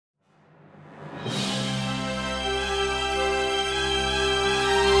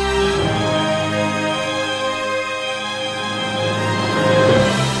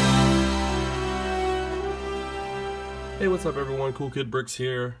What's up everyone, Cool Kid Bricks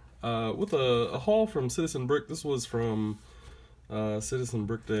here with a haul from Citizen Brick. This was from Citizen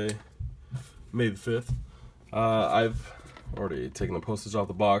Brick Day, May the 5th. I've already taken the postage off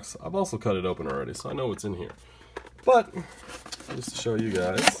the box. I've also cut it open already, so I know what's in here. But, just to show you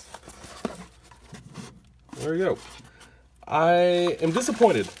guys, there you go. I am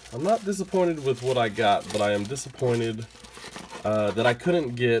disappointed. I'm not disappointed with what I got, but I am disappointed that I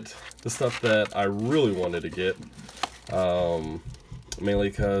couldn't get the stuff that I really wanted to get. Mainly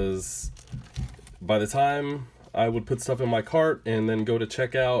because by the time I would put stuff in my cart and then go to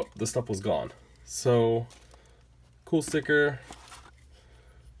check out, the stuff was gone. So, cool sticker,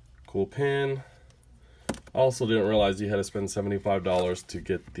 cool pin. I also didn't realize you had to spend $75 to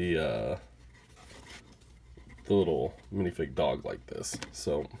get the little minifig dog like this.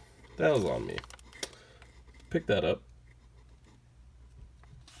 So, that was on me. Pick that up.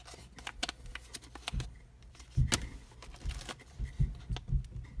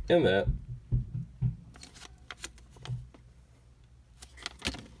 And that.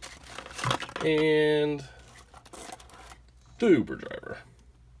 And the Uber driver.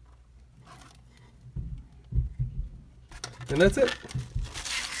 And that's it.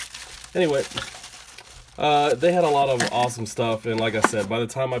 Anyway, they had a lot of awesome stuff, and like I said, by the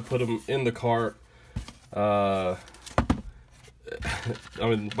time I put them in the cart, by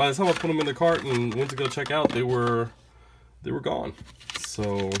the time I put them in the cart and went to go check out, they were gone.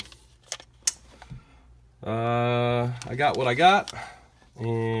 So, I got what I got,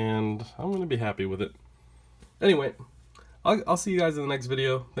 and I'm gonna be happy with it. Anyway, I'll see you guys in the next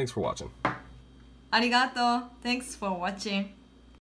video. Thanks for watching. Arigato. Thanks for watching.